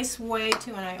a nice way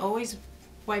to, and I always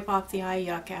wipe off the eye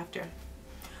yuck after.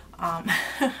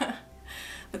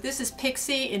 But this is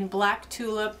Pixi in Black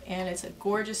Tulip, and it's a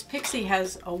gorgeous, Pixi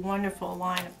has a wonderful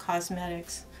line of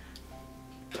cosmetics.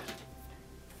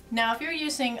 Now if you're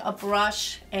using a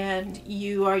brush and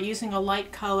you are using a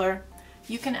light color,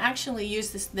 you can actually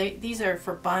use this. These are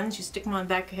for buns. You stick them on the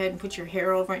back of your head and put your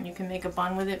hair over it, and you can make a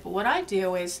bun with it. But what I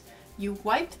do is you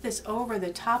wipe this over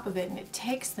the top of it, and it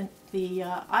takes the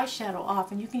eyeshadow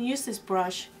off, and you can use this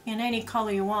brush in any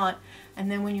color you want,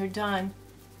 and then when you're done,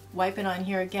 wipe it on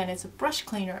here again. It's a brush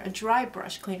cleaner, a dry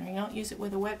brush cleaner. You don't use it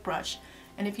with a wet brush.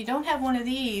 And if you don't have one of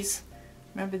these,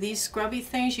 remember these scrubby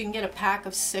things, you can get a pack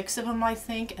of 6 of them, I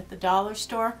think, at the dollar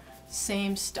store.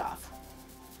 Same stuff.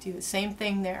 Do the same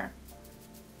thing there.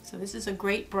 So this is a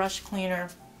great brush cleaner.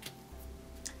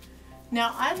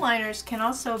 Now eyeliners can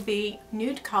also be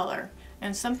nude color,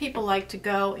 and some people like to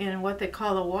go in what they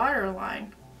call a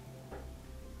waterline.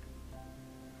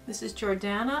 This is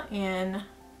Jordana in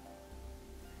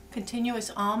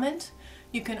Continuous Almond.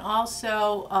 You can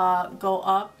also go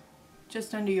up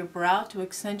just under your brow to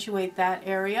accentuate that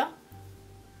area.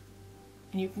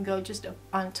 And you can go just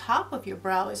on top of your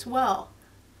brow as well.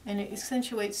 And it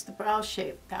accentuates the brow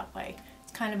shape that way.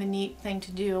 It's kind of a neat thing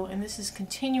to do. And this is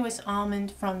Continuous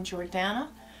Almond from Jordana.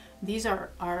 These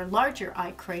are our larger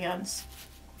eye crayons.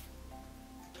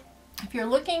 If you're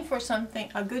looking for something,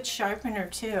 a good sharpener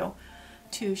too,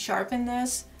 to sharpen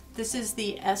this, this is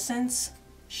the Essence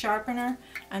sharpener,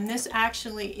 and this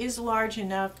actually is large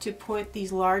enough to put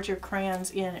these larger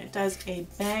crayons in. It does a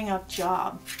bang up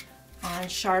job on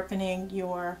sharpening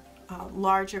your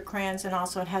larger crayons, and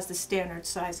also it has the standard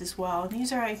size as well. And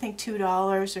these are, I think, $2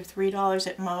 or $3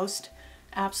 at most.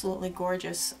 Absolutely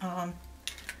gorgeous.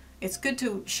 It's good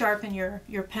to sharpen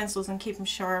your pencils and keep them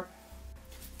sharp.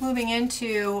 Moving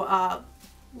into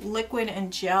liquid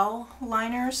and gel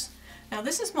liners. Now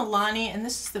this is Milani, and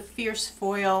this is the Fierce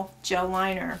Foil Gel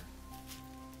Liner.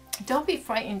 Don't be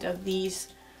frightened of these.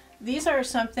 These are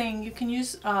something you can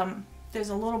use, there's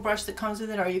a little brush that comes with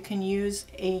it, or you can use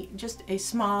just a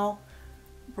small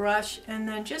brush and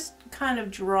then just kind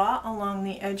of draw along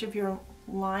the edge of your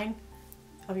line,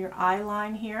 of your eye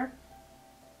line here.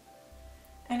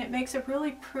 And it makes a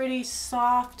really pretty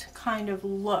soft kind of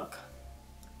look,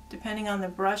 depending on the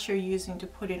brush you're using to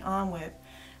put it on with.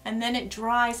 And then it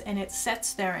dries and it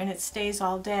sets there and it stays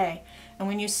all day. And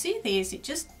when you see these, you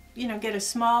just, you know, get a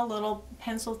small little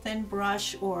pencil thin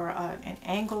brush, or an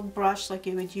angled brush like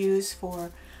you would use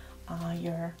for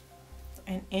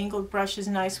an angled brush is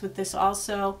nice with this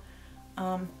also.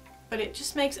 But it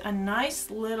just makes a nice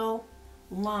little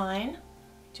line.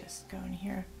 Just go in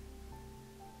here.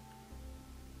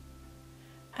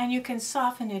 And you can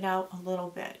soften it out a little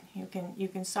bit. You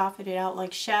can soften it out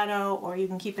like shadow, or you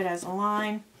can keep it as a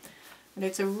line. But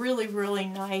it's a really, really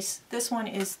nice. This one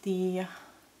is the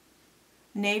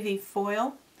Navy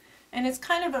Foil. And it's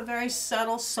kind of a very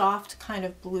subtle, soft kind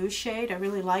of blue shade. I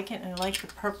really like it, and I like the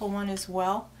purple one as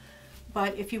well.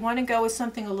 But if you want to go with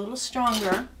something a little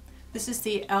stronger, this is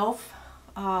the e.l.f.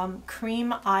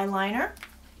 Cream Eyeliner.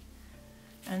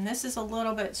 And this is a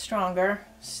little bit stronger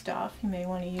stuff. You may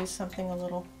want to use something a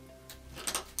little.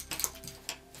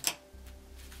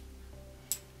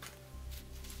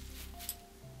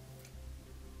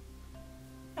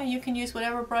 And you can use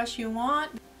whatever brush you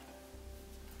want.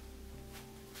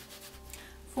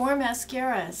 For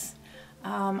mascaras,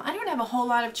 I don't have a whole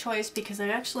lot of choice because I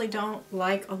actually don't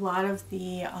like a lot of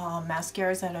the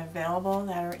mascaras that are available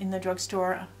that are in the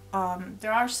drugstore.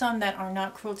 There are some that are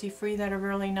not cruelty-free that are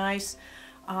really nice.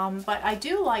 But I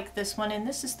do like this one, and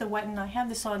this is the Wet n', I have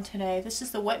this on today. This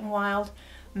is the Wet n Wild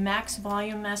Max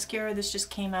Volume Mascara. This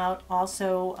just came out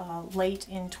also late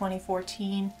in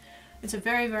 2014. It's a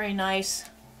very, very nice,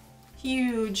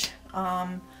 huge,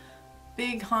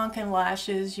 big honkin'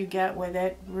 lashes you get with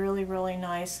it. Really, really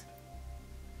nice.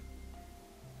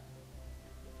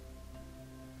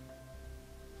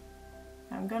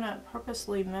 I'm gonna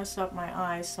purposely mess up my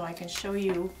eyes so I can show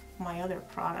you my other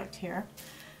product here.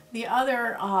 The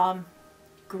other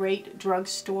great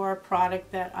drugstore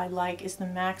product that I like is the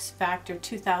Max Factor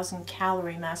 2000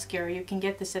 Calorie Mascara. You can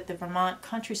get this at the Vermont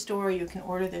Country Store. You can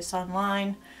order this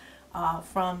online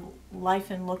from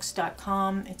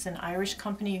lifeandlooks.com. It's an Irish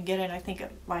company. You get it, I think,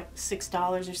 at like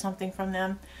 $6 or something from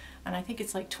them. And I think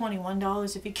it's like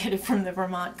 $21 if you get it from the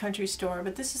Vermont Country Store.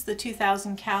 But this is the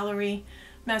 2000 Calorie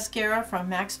Mascara from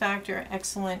Max Factor.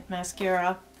 Excellent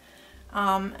mascara.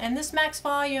 And this Max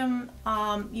Volume,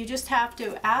 you just have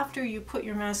to, after you put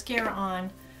your mascara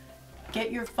on,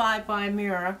 get your 5-by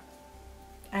mirror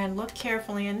and look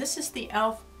carefully. And this is the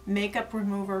e.l.f. Makeup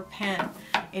Remover Pen.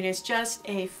 It is just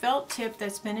a felt tip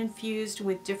that's been infused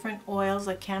with different oils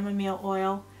like chamomile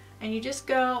oil. And you just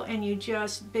go and you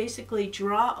just basically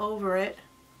draw over it.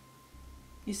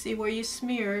 You see where you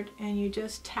smeared, and you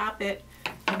just tap it.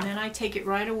 And then I take it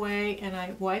right away and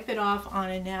I wipe it off on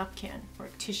a napkin or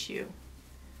tissue.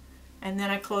 And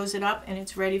then I close it up and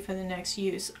it's ready for the next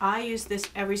use. I use this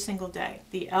every single day,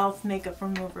 the e.l.f. Makeup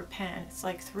Remover Pen. It's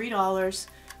like $3.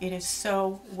 It is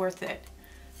so worth it.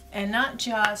 And not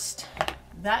just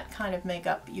that kind of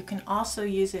makeup, you can also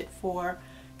use it for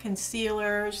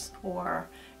concealers, or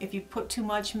if you put too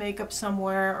much makeup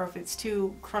somewhere, or if it's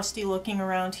too crusty looking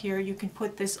around here, you can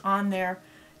put this on there,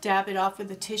 dab it off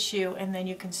with a tissue, and then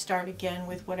you can start again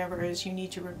with whatever it is you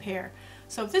need to repair.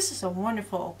 So this is a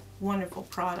wonderful, wonderful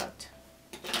product.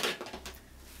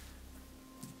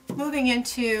 Moving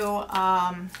into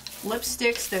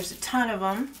lipsticks, there's a ton of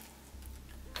them.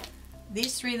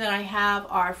 These three that I have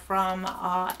are from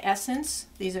Essence.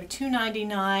 These are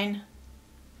 $2.99.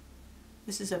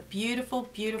 This is a beautiful,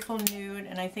 beautiful nude,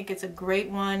 and I think it's a great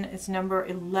one. It's number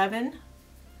 11.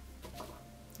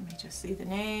 Let me just see the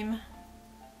name.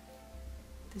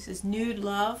 This is Nude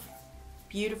Love.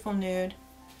 Beautiful nude.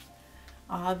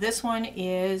 This one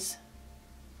is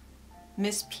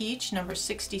Miss Peach, number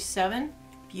 67.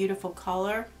 Beautiful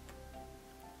color.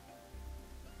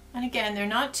 And again, they're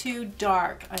not too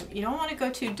dark. You don't want to go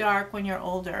too dark when you're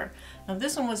older. Now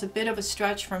this one was a bit of a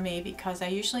stretch for me because I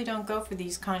usually don't go for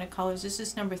these kind of colors. This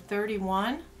is number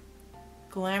 31,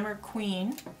 Glamour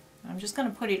Queen. I'm just going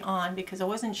to put it on because I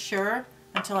wasn't sure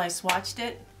until I swatched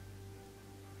it.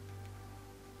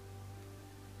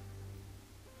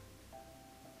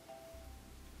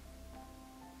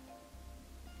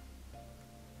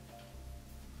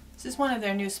 This is one of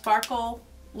their new sparkle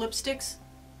lipsticks,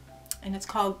 and it's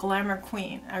called Glamour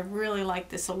Queen. I really like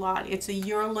this a lot. It's a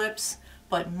Your Lips,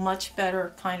 but much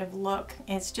better kind of look.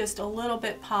 It's just a little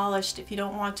bit polished if you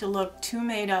don't want to look too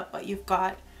made up, but you've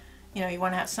got, you know, you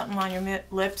want to have something on your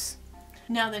lips.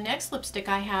 Now the next lipstick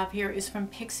I have here is from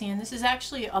Pixi, and this is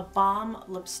actually a balm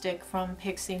lipstick from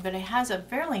Pixi, but it has a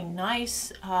fairly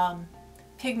nice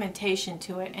pigmentation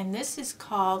to it, and this is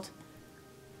called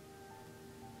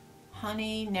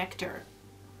Honey Nectar.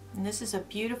 And this is a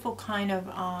beautiful kind of,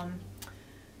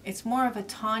 it's more of a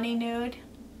tawny nude.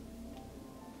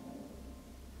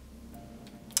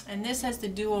 And this has the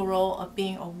dual role of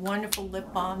being a wonderful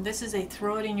lip balm. This is a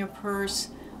throw it in your purse,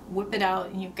 whip it out,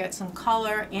 and you get some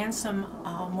color and some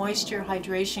moisture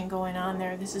hydration going on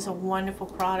there. This is a wonderful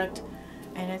product,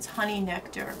 and it's Honey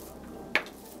Nectar.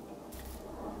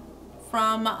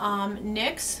 From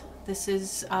NYX, this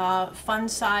is Fun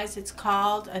Size, it's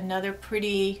called. Another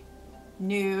pretty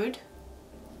nude.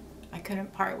 I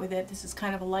couldn't part with it. This is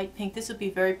kind of a light pink. This would be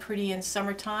very pretty in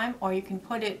summertime, or you can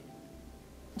put it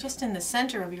just in the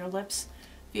center of your lips.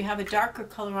 If you have a darker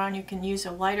color on, you can use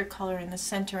a lighter color in the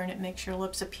center and it makes your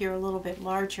lips appear a little bit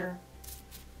larger.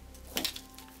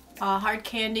 Hard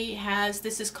Candy has,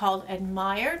 this is called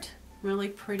Admired. Really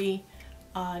pretty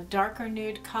darker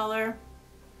nude color.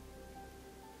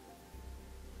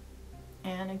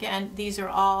 And again, these are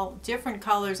all different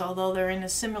colors, although they're in a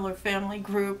similar family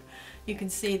group. You can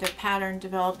see the pattern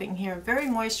developing here. Very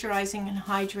moisturizing and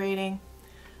hydrating.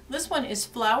 This one is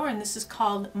Flower, and this is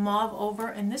called Mauve Over,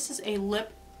 and this is a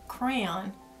lip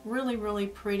crayon. Really, really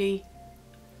pretty.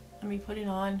 Let me put it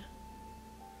on.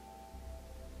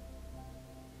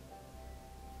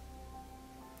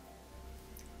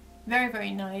 Very,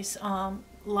 very nice.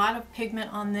 Lot of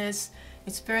pigment on this.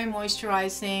 It's very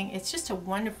moisturizing. It's just a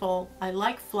wonderful, I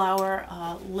like Flower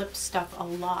lip stuff a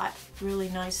lot. Really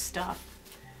nice stuff.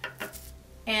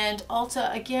 And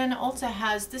Ulta, again, Ulta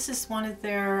has, this is one of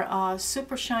their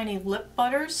super shiny lip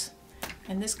butters.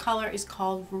 And this color is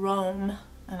called Rome.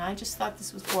 And I just thought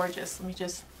this was gorgeous. Let me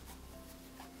just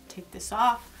take this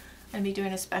off. I'm going to be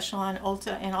doing a special on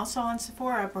Ulta and also on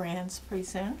Sephora brands pretty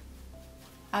soon.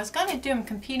 I was going to do them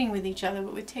competing with each other, but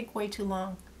it would take way too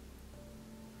long.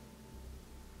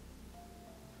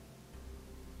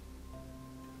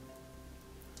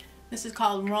 This is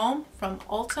called Rome from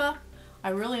Ulta. I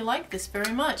really like this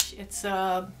very much. It's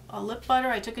a lip butter.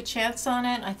 I took a chance on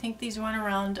it. I think these run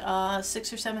around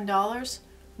 $6 or $7.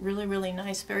 Really, really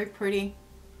nice. Very pretty.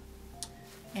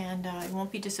 And you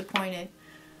won't be disappointed.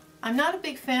 I'm not a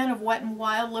big fan of Wet n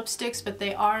Wild lipsticks, but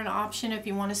they are an option if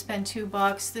you want to spend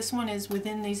 $2. This one is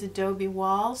within these Adobe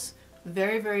walls.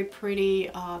 Very, very pretty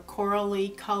corally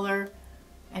color,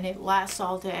 and it lasts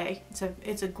all day.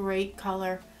 It's a great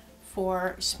color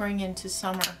for spring into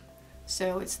summer.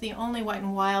 So it's the only Wet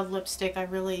n Wild lipstick I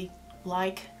really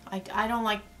like. I don't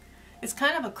like, it's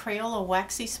kind of a Crayola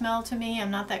waxy smell to me.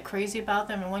 I'm not that crazy about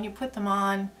them, and when you put them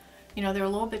on, you know, they're a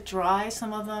little bit dry,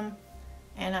 some of them,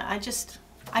 and I just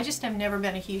have never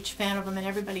been a huge fan of them, and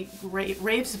everybody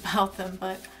raves about them,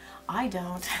 but I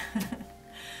don't.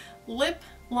 Lip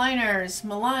liners.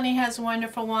 Milani has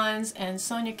wonderful ones, and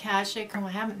Sonia Kashuk, who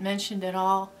I haven't mentioned at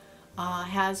all,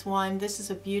 has one. This is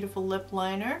a beautiful lip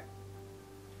liner.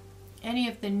 Any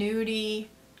of the nudie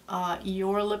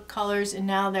Your Lip colors, and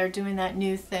now they're doing that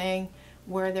new thing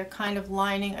where they're kind of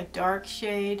lining a dark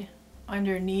shade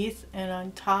underneath, and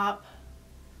on top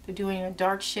they're doing a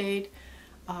dark shade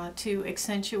to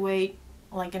accentuate,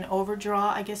 like an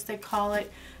overdraw, I guess they call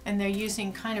it, and they're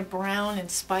using kind of brown and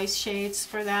spice shades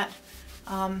for that.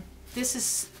 This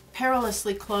is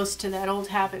perilously close to that old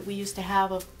habit we used to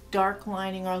have of dark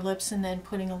lining our lips and then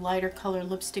putting a lighter color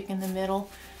lipstick in the middle.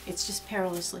 It's just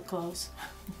perilously close.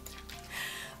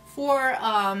 For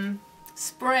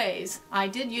sprays, I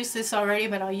did use this already,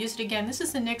 but I'll use it again. This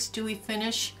is the NYX Dewy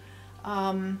Finish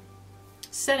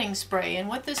setting spray, and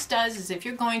what this does is if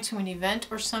you're going to an event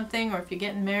or something, or if you're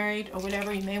getting married or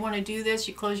whatever, you may want to do this.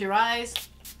 You close your eyes,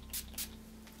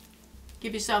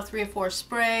 give yourself 3 or 4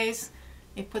 sprays.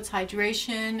 It puts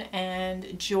hydration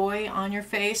and joy on your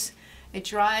face. It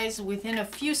dries within a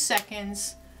few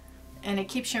seconds and it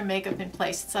keeps your makeup in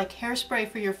place. It's like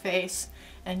hairspray for your face.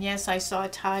 And yes, I saw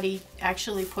Tati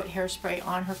actually put hairspray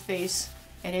on her face.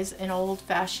 It is an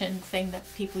old-fashioned thing that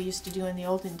people used to do in the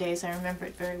olden days. I remember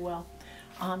it very well.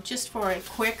 Just for a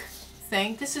quick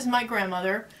thing, this is my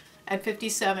grandmother at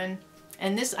 57,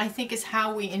 and this I think is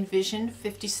how we envisioned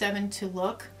 57 to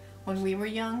look when we were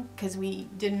young, because we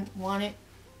didn't want it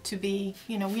to be,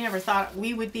 you know, we never thought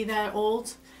we would be that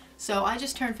old. So I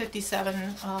just turned 57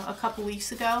 a couple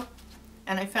weeks ago,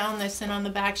 and I found this, and on the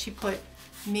back she put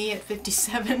me at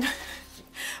 57.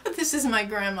 But this is my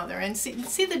grandmother, and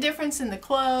see the difference in the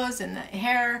clothes and the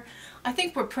hair. I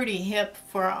think we're pretty hip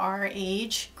for our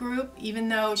age group, even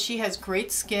though she has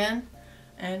great skin,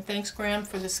 and thanks Graham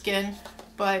for the skin,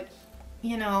 but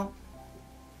you know,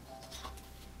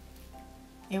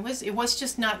 it was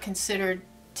just not considered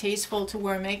tasteful to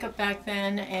wear makeup back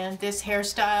then. And this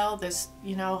hairstyle, this,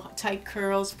 you know, tight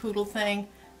curls, poodle thing,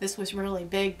 this was really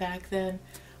big back then.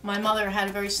 My mother had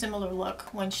a very similar look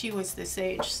when she was this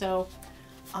age. So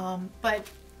but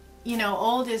you know,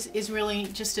 old is really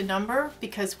just a number,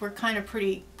 because we're kind of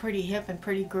pretty hip and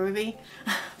pretty groovy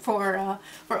for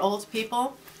old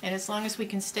people. And as long as we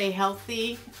can stay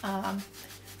healthy,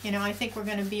 you know, I think we're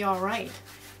going to be all right.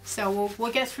 So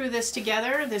we'll get through this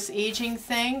together, this aging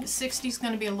thing. 60 is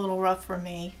going to be a little rough for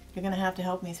me. You're going to have to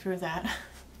help me through that.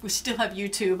 We still have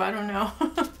YouTube, I don't know.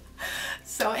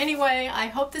 So anyway, I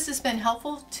hope this has been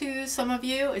helpful to some of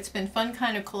you. It's been fun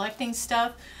kind of collecting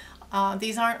stuff.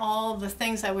 These aren't all the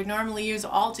things I would normally use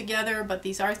all together, but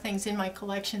these are things in my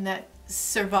collection that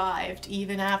survived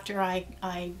even after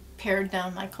I pared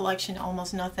down my collection to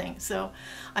almost nothing. So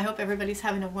I hope everybody's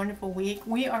having a wonderful week.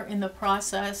 We are in the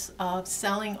process of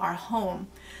selling our home,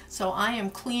 so I am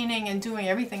cleaning and doing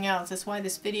everything else. That's why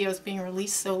this video is being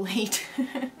released so late.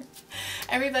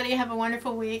 Everybody have a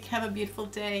wonderful week. Have a beautiful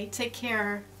day. Take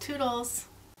care. Toodles.